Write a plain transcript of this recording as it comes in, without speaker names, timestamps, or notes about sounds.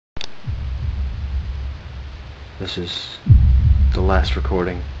This is the last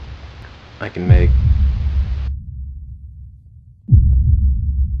recording I can make.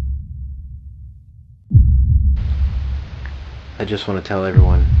 I just want to tell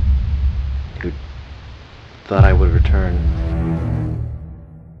everyone who thought I would return.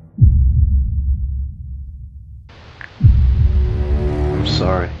 I'm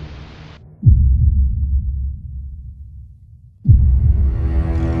sorry.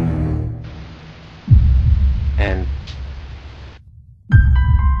 And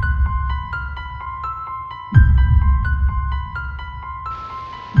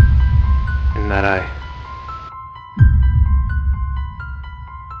that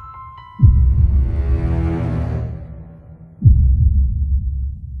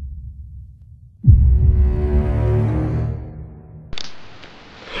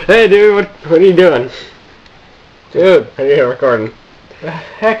Hey dude, what are you doing? Dude, I need a recording.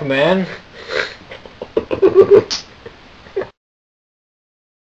 Heck man.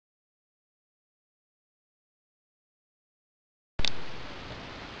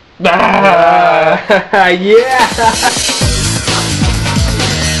 Yeah!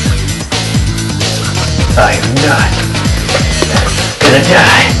 I am not gonna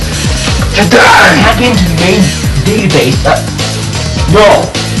die. To die! Hack into the main database. No!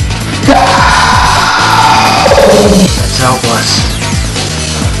 That's how it was.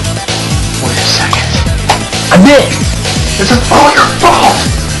 Wait a second. I did! It's all your fault!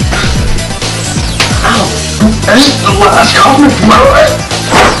 Ow! This is the last comment of my life!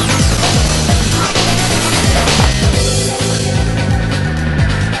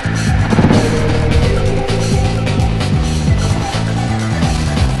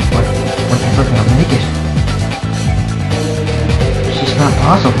 We're never gonna make it. It's just not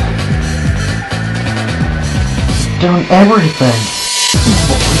possible. Done everything.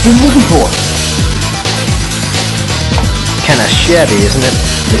 What were you looking for? kinda shabby, isn't it?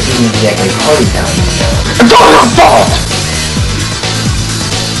 This isn't exactly party time, you know. It's all your fault!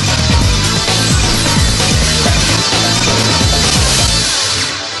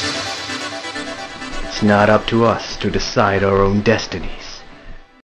 It's not up to us to decide our own destinies.